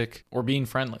authentic or being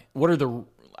friendly? What are the,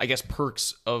 I guess,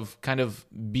 perks of kind of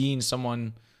being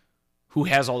someone who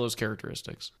has all those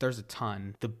characteristics? There's a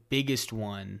ton. The biggest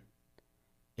one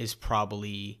is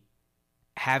probably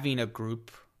having a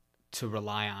group to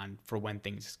rely on for when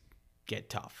things get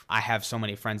tough. I have so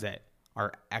many friends that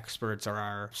are experts or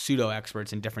are pseudo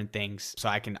experts in different things, so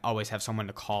I can always have someone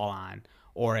to call on.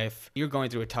 Or if you're going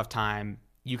through a tough time,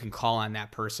 you can call on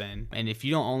that person. And if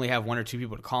you don't only have one or two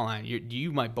people to call on,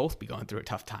 you might both be going through a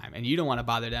tough time, and you don't want to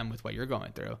bother them with what you're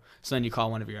going through. So then you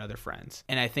call one of your other friends.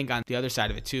 And I think on the other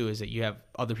side of it too is that you have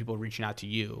other people reaching out to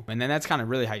you. And then that's kind of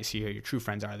really how you see who your true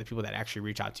friends are, the people that actually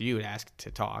reach out to you and ask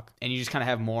to talk. And you just kind of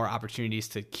have more opportunities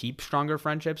to keep stronger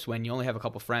friendships. When you only have a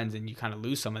couple friends and you kind of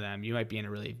lose some of them, you might be in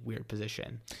a really weird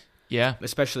position. Yeah.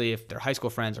 Especially if they're high school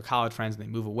friends or college friends and they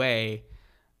move away.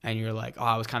 And you're like, oh,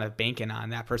 I was kind of banking on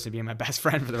that person being my best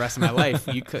friend for the rest of my life.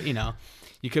 You could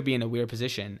be in a weird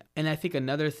position. And I think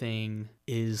another thing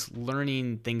is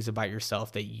learning things about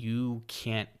yourself that you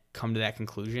can't come to that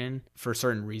conclusion for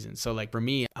certain reasons. So like for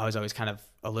me, I was always kind of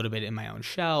a little bit in my own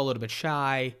shell, a little bit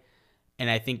shy. And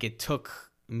I think it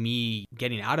took me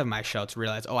getting out of my shell to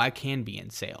realize, oh, I can be in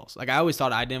sales. Like I always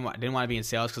thought I didn't want to be in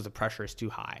sales because the pressure is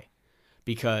too high,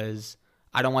 because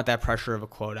I don't want that pressure of a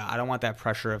quota. I don't want that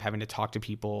pressure of having to talk to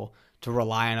people, to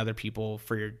rely on other people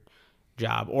for your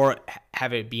job, or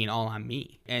have it being all on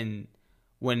me. And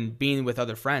when being with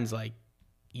other friends, like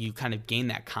you kind of gain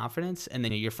that confidence, and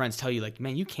then your friends tell you like,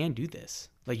 man, you can do this.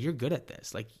 Like you're good at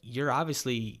this. Like you're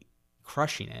obviously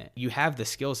crushing it. You have the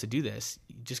skills to do this.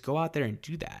 Just go out there and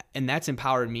do that. And that's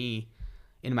empowered me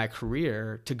in my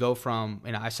career to go from,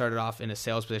 I started off in a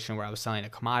sales position where I was selling a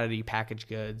commodity, packaged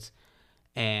goods.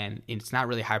 And it's not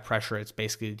really high pressure. It's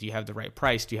basically, do you have the right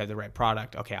price? Do you have the right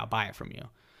product? Okay, I'll buy it from you.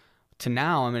 To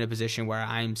now I'm in a position where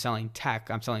I'm selling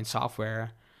tech, I'm selling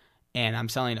software, and I'm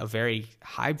selling a very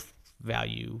high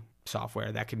value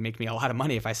software that could make me a lot of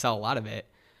money if I sell a lot of it.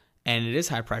 And it is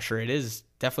high pressure. It is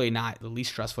definitely not the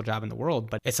least stressful job in the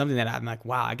world, but it's something that I'm like,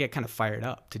 wow, I get kind of fired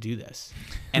up to do this.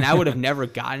 And I would have never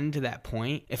gotten to that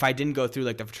point if I didn't go through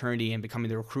like the fraternity and becoming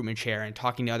the recruitment chair and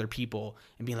talking to other people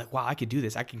and being like, wow, I could do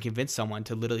this. I can convince someone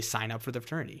to literally sign up for the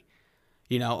fraternity.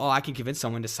 I can convince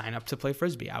someone to sign up to play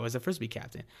Frisbee. I was a Frisbee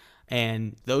captain.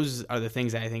 And those are the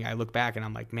things that I think I look back and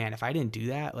I'm like, man, if I didn't do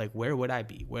that, like where would I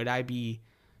be? Would I be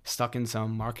stuck in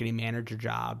some marketing manager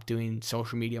job doing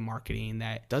social media marketing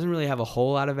that doesn't really have a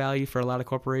whole lot of value for a lot of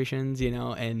corporations,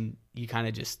 and you kind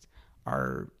of just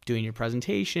are doing your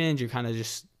presentations, you're kind of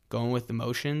just going with the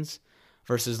motions,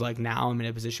 versus like now I'm in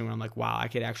a position where I'm like, wow, I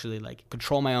could actually like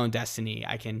control my own destiny.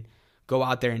 I can go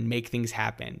out there and make things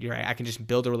happen. You're right. I can just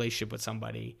build a relationship with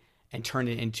somebody and turn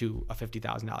it into a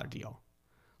 $50,000 deal.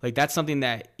 Like that's something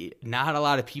that not a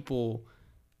lot of people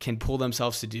can pull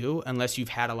themselves to do unless you've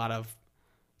had a lot of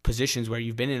positions where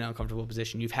you've been in an uncomfortable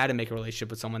position. You've had to make a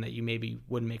relationship with someone that you maybe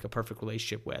wouldn't make a perfect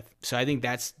relationship with. So I think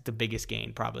that's the biggest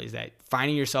gain probably, is that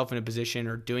finding yourself in a position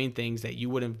or doing things that you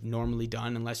wouldn't have normally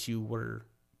done unless you were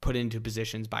put into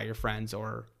positions by your friends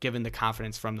or given the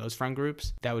confidence from those friend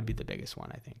groups. That would be the biggest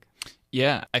one, I think.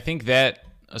 Yeah, I think that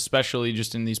especially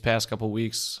just in these past couple of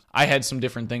weeks, I had some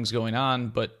different things going on,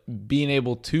 but being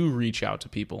able to reach out to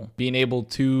people, being able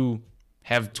to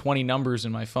have 20 numbers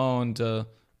in my phone to,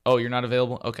 oh, you're not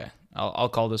available? Okay, I'll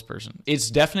call this person.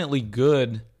 It's definitely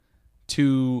good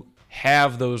to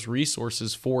have those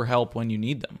resources for help when you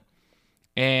need them.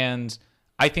 And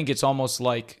I think it's almost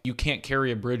like you can't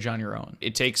carry a bridge on your own.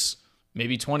 It takes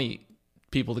maybe 20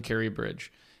 people to carry a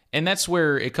bridge. And that's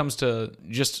where it comes to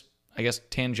just, I guess,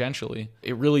 tangentially,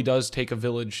 it really does take a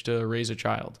village to raise a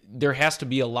child. There has to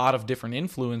be a lot of different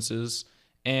influences.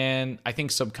 And I think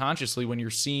subconsciously when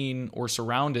you're seen or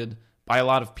surrounded by a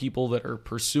lot of people that are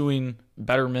pursuing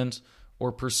betterment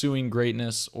or pursuing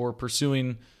greatness or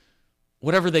pursuing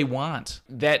whatever they want,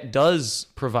 that does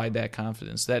provide that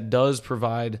confidence. That does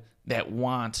provide that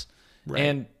want. Right.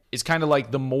 And it's kind of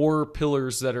like the more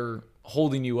pillars that are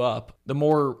holding you up, the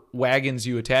more wagons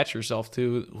you attach yourself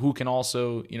to, who can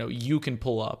also, you can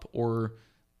pull up or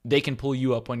they can pull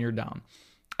you up when you're down.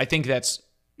 I think that's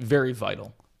very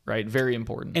vital. Right. Very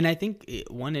important. And I think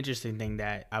one interesting thing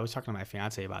that I was talking to my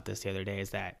fiance about this the other day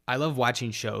is that I love watching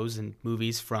shows and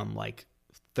movies from like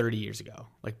 30 years ago,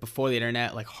 like before the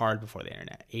internet, like hard before the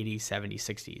internet, 80s, 70s,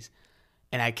 60s.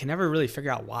 And I can never really figure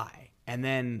out why. And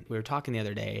then we were talking the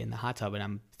other day in the hot tub and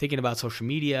I'm thinking about social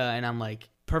media and I'm like,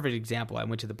 perfect example. I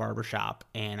went to the barber shop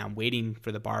and I'm waiting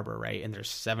for the barber, right? And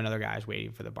there's 7 other guys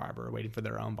waiting for the barber, waiting for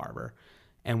their own barber.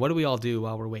 And what do we all do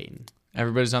while we're waiting?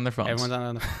 Everybody's on their phones. Everyone's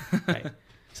on their phone, right?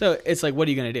 So it's like, what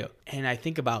are you going to do? And I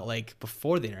think about like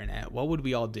before the internet, what would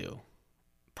we all do?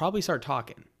 Probably start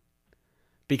talking.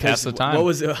 Because pass the time. What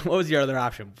was your other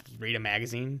option? Read a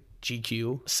magazine,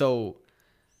 GQ. So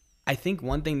I think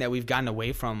one thing that we've gotten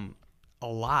away from a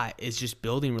lot is just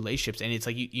building relationships. And it's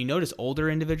like you notice older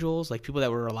individuals, like people that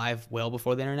were alive well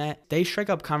before the internet, they strike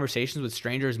up conversations with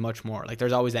strangers much more. Like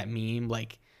there's always that meme,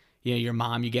 like, you know, your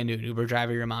mom, you get into an Uber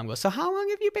driver, your mom goes, so how long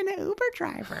have you been an Uber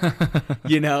driver?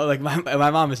 You know, like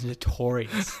my mom is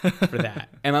notorious for that.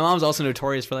 And my mom's also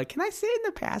notorious for like, can I sit in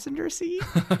the passenger seat?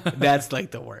 That's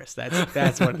like the worst.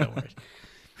 That's one of the worst.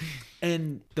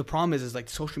 And the problem is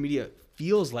like social media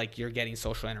feels like you're getting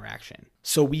social interaction.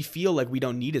 So we feel like we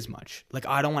don't need as much. Like,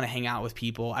 I don't want to hang out with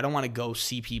people. I don't want to go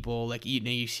see people. Like, you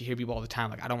know, you hear people all the time.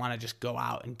 Like, I don't want to just go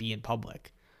out and be in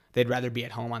public. They'd rather be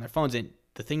at home on their phones. And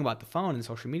the thing about the phone and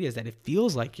social media is that it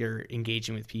feels like you're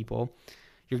engaging with people.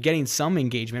 You're getting some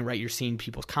engagement, right? You're seeing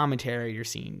people's commentary. You're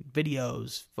seeing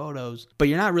videos, photos. But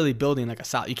you're not really building like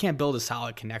you can't build a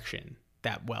solid connection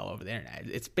that well over the internet.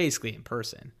 It's basically in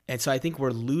person. And so I think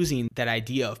we're losing that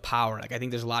idea of power. Like I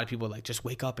think there's a lot of people like, just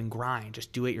wake up and grind,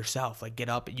 just do it yourself. Like get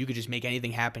up, you could just make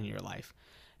anything happen in your life.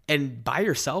 And by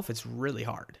yourself, it's really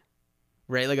hard,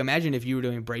 right? Like imagine if you were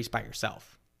doing Brace by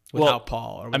yourself without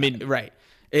Paul. Or without, I mean, right.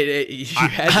 You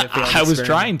had to I was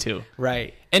trying to.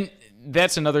 Right. And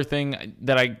that's another thing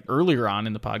that I earlier on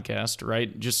in the podcast,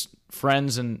 right? Just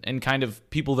friends and kind of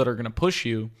people that are going to push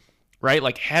you, right?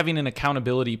 Like having an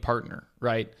accountability partner,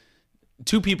 right?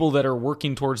 Two people that are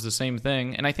working towards the same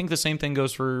thing. And I think the same thing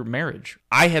goes for marriage.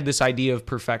 I had this idea of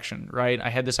perfection, right? I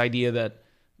had this idea that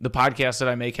the podcasts that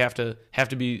I make have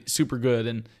to be super good.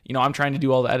 And, you know, I'm trying to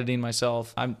do all the editing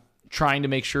myself. I'm trying to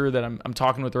make sure that I'm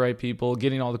talking with the right people,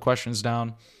 getting all the questions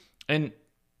down. And,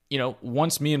 you know,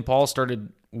 once me and Paul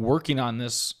started working on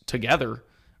this together,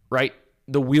 right,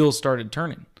 the wheels started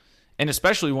turning. And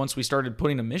especially once we started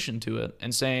putting a mission to it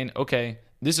and saying, okay,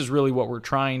 this is really what we're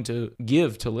trying to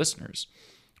give to listeners,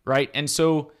 right? And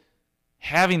so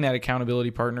having that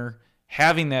accountability partner,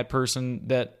 having that person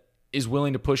that is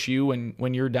willing to push you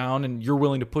when you're down and you're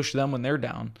willing to push them when they're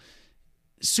down,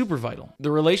 super vital.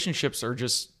 The relationships are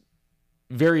just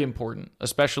very important,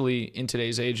 especially in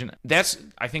today's age. And that's,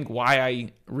 I think, why I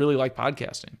really like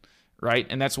podcasting, right?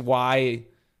 And that's why,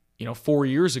 you know, 4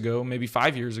 years ago, maybe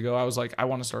 5 years ago, I was like, I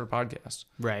want to start a podcast.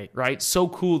 Right. So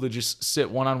cool to just sit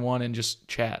one-on-one and just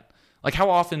chat. Like how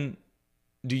often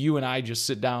do you and I just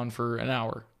sit down for an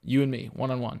hour, you and me,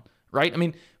 one-on-one, right? I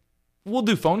mean, we'll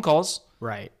do phone calls.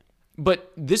 Right.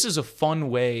 But this is a fun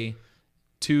way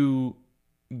to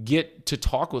get to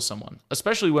talk with someone,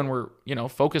 especially when we're, you know,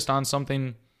 focused on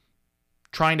something,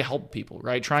 trying to help people,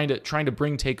 right? Trying to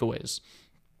bring takeaways.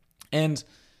 And,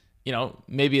 you know,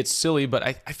 maybe it's silly, but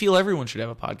I feel everyone should have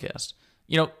a podcast.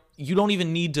 You know, you don't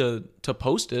even need to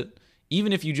post it.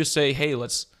 Even if you just say, hey,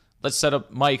 let's set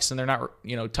up mics and they're not,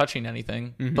 you know, touching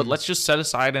anything, but let's just set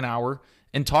aside an hour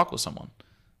and talk with someone,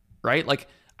 right? Like,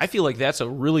 I feel like that's a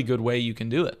really good way you can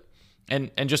do it.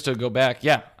 And just to go back,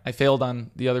 yeah, I failed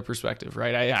on the other perspective,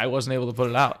 right? I wasn't able to put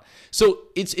it out. So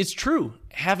it's true.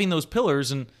 Having those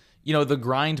pillars and, you know, the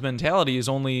grind mentality is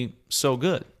only so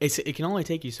good. It can only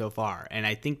take you so far. And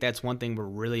I think that's one thing we're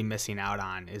really missing out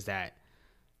on is that,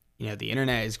 you know, the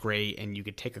internet is great and you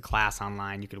could take a class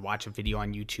online, you could watch a video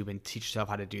on YouTube and teach yourself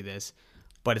how to do this.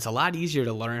 But it's a lot easier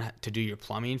to learn to do your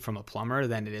plumbing from a plumber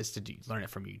than it is to learn it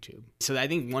from YouTube. So I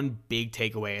think one big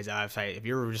takeaway is if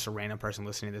you're just a random person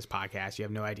listening to this podcast, you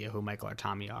have no idea who Michael or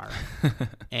Tommy are,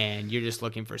 and you're just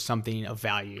looking for something of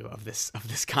value of this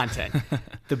content.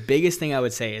 The biggest thing I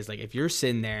would say is like if you're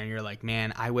sitting there and you're like,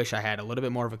 man, I wish I had a little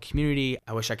bit more of a community.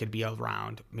 I wish I could be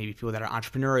around maybe people that are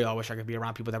entrepreneurial. I wish I could be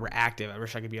around people that were active. I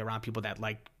wish I could be around people that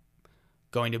like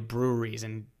going to breweries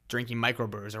and drinking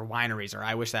microbrews or wineries, or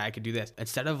I wish that I could do this.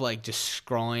 Instead of like just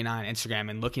scrolling on Instagram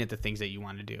and looking at the things that you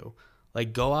want to do,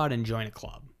 like go out and join a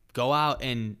club. Go out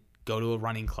and go to a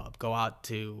running club. Go out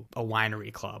to a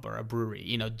winery club or a brewery.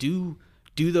 You know, do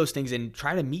those things and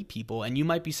try to meet people. And you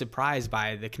might be surprised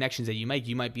by the connections that you make.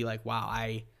 You might be like, wow,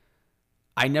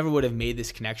 I never would have made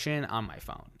this connection on my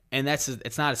phone. And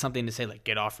it's not something to say like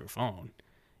get off your phone.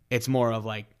 It's more of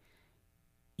like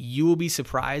you will be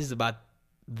surprised about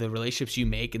the relationships you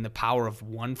make and the power of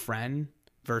one friend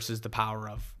versus the power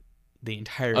of the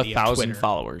entirety of 1,000 Twitter.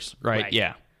 Followers, right?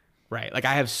 Yeah. Right. Like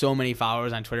I have so many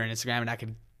followers on Twitter and Instagram and I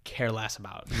could care less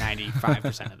about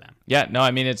 95% of them. Yeah, no,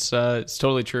 I mean, it's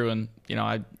totally true. And, you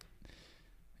know,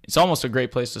 it's almost a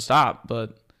great place to stop,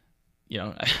 but, you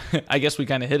know, I guess we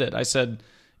kind of hit it. I said,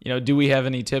 you know, do we have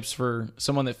any tips for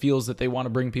someone that feels that they want to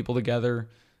bring people together,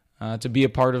 to be a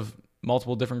part of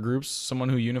multiple different groups, someone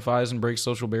who unifies and breaks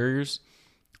social barriers?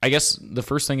 I guess the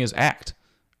first thing is act,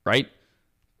 right?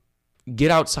 Get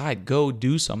outside, go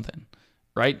do something,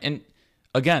 right? And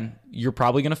again, you're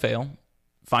probably going to fail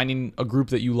finding a group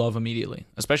that you love immediately,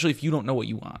 especially if you don't know what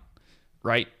you want,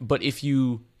 right? But if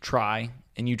you try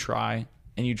and you try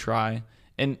and you try,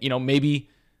 and maybe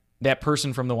that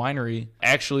person from the winery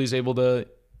actually is able to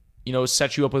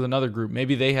set you up with another group.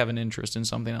 Maybe they have an interest in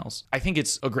something else. I think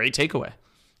it's a great takeaway.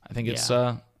 I think it's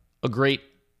a great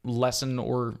lesson,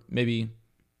 or maybe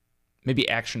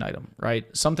action item, right?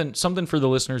 Something for the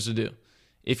listeners to do.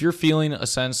 If you're feeling a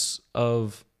sense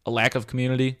of a lack of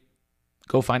community,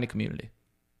 go find a community.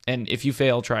 And if you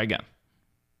fail, try again.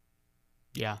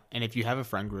 Yeah. And if you have a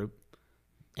friend group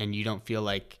and you don't feel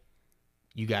like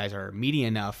you guys are meeting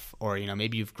enough, or,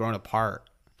 maybe you've grown apart,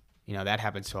 that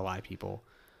happens to a lot of people.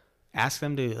 Ask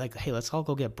them to, like, hey, let's all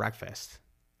go get breakfast.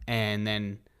 And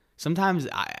then sometimes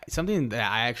something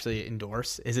that I actually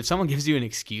endorse is if someone gives you an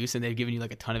excuse and they've given you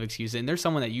like a ton of excuses, and there's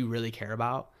someone that you really care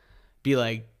about, be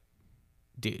like,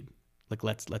 dude, like,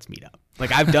 let's meet up.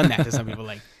 Like, I've done that to some people,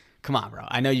 like, come on, bro,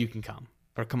 I know you can come,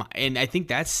 or come on. And I think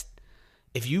that's,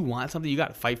 if you want something, you got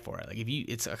to fight for it. Like,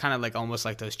 it's kind of like almost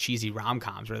like those cheesy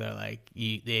rom-coms where they're like,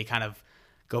 they kind of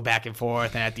go back and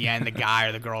forth, and at the end the guy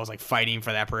or the girl is like fighting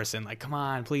for that person, like, come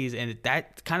on, please. And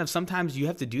that kind of, sometimes you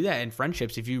have to do that in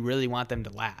friendships if you really want them to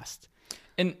last.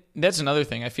 And that's another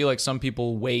thing. I feel like some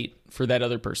people wait for that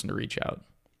other person to reach out.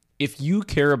 If you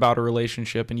care about a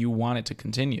relationship and you want it to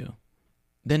continue,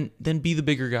 then be the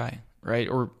bigger guy, right?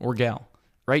 Or gal,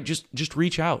 right? Just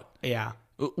reach out. Yeah.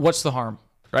 What's the harm,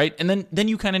 right? And then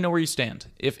you kind of know where you stand.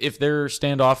 If they're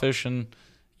standoffish and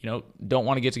don't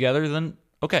want to get together, then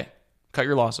okay, cut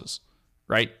your losses,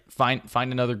 right? Find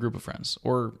another group of friends,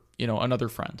 or another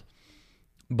friend.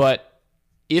 But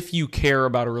if you care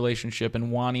about a relationship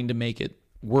and wanting to make it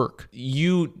work,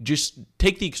 you just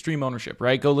take the extreme ownership,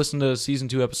 right? Go listen to season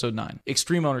 2, episode 9.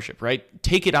 Extreme ownership, right?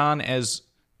 Take it on as,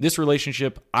 this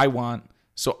relationship I want,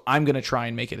 so I'm gonna try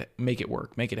and make it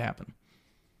work, make it happen.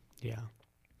 Yeah.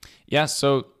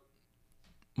 So,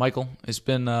 Michael, it's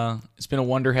been a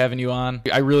wonder having you on.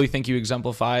 I really think you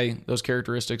exemplify those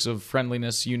characteristics of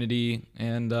friendliness, unity,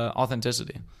 and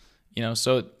authenticity.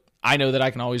 So I know that I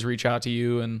can always reach out to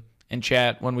you and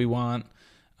chat when we want,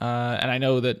 and I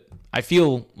know that I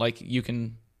feel like you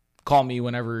can call me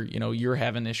whenever you're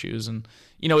having issues, and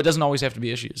it doesn't always have to be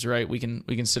issues, right? We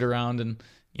can sit around, and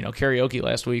karaoke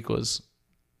last week was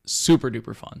super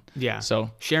duper fun. Yeah.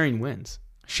 So sharing wins.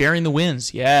 Sharing the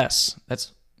wins, yes,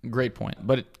 that's a great point.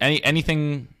 But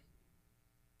anything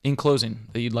in closing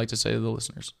that you'd like to say to the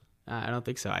listeners? I don't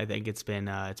think so. I think it's been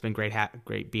great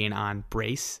great being on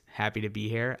Brace. Happy to be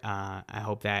here. I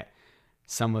hope that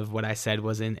some of what I said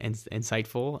was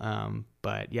insightful.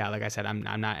 But yeah, like I said, I'm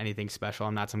not anything special.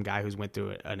 I'm not some guy who's went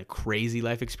through a crazy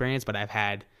life experience, but I've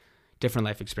had different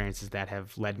life experiences that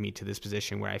have led me to this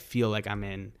position where I feel like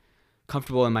I'm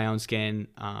comfortable in my own skin,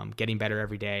 getting better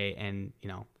every day, and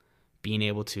being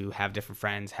able to have different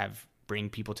friends, bring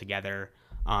people together,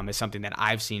 is something that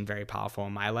I've seen very powerful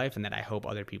in my life, and that I hope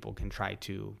other people can try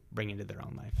to bring into their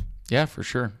own life. Yeah, for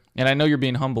sure. And I know you're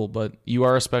being humble, but you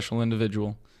are a special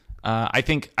individual. I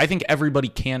think everybody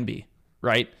can be,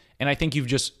 right? And I think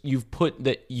you've put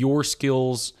your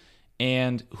skills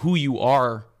and who you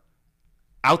are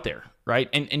out there, right?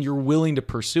 And you're willing to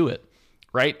pursue it,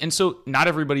 right? And so not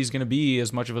everybody's going to be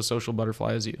as much of a social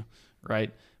butterfly as you,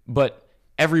 right? But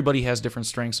everybody has different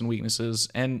strengths and weaknesses,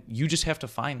 and you just have to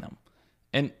find them.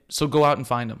 And so go out and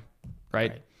find them,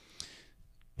 right?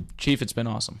 Chief, it's been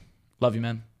awesome. Love you,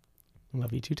 man.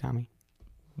 Love you too, Tommy.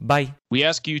 Bye. We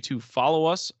ask you to follow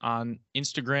us on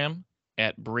Instagram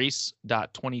at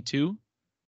brace.22.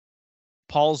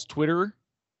 Paul's Twitter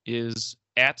is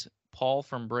at Paul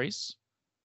from Brace.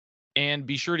 And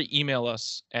be sure to email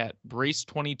us at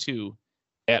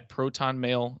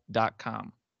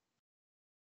brace22@protonmail.com.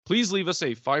 Please leave us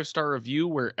a 5-star review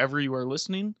wherever you are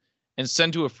listening, and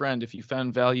send to a friend if you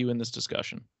found value in this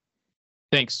discussion.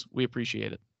 Thanks. We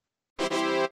appreciate it.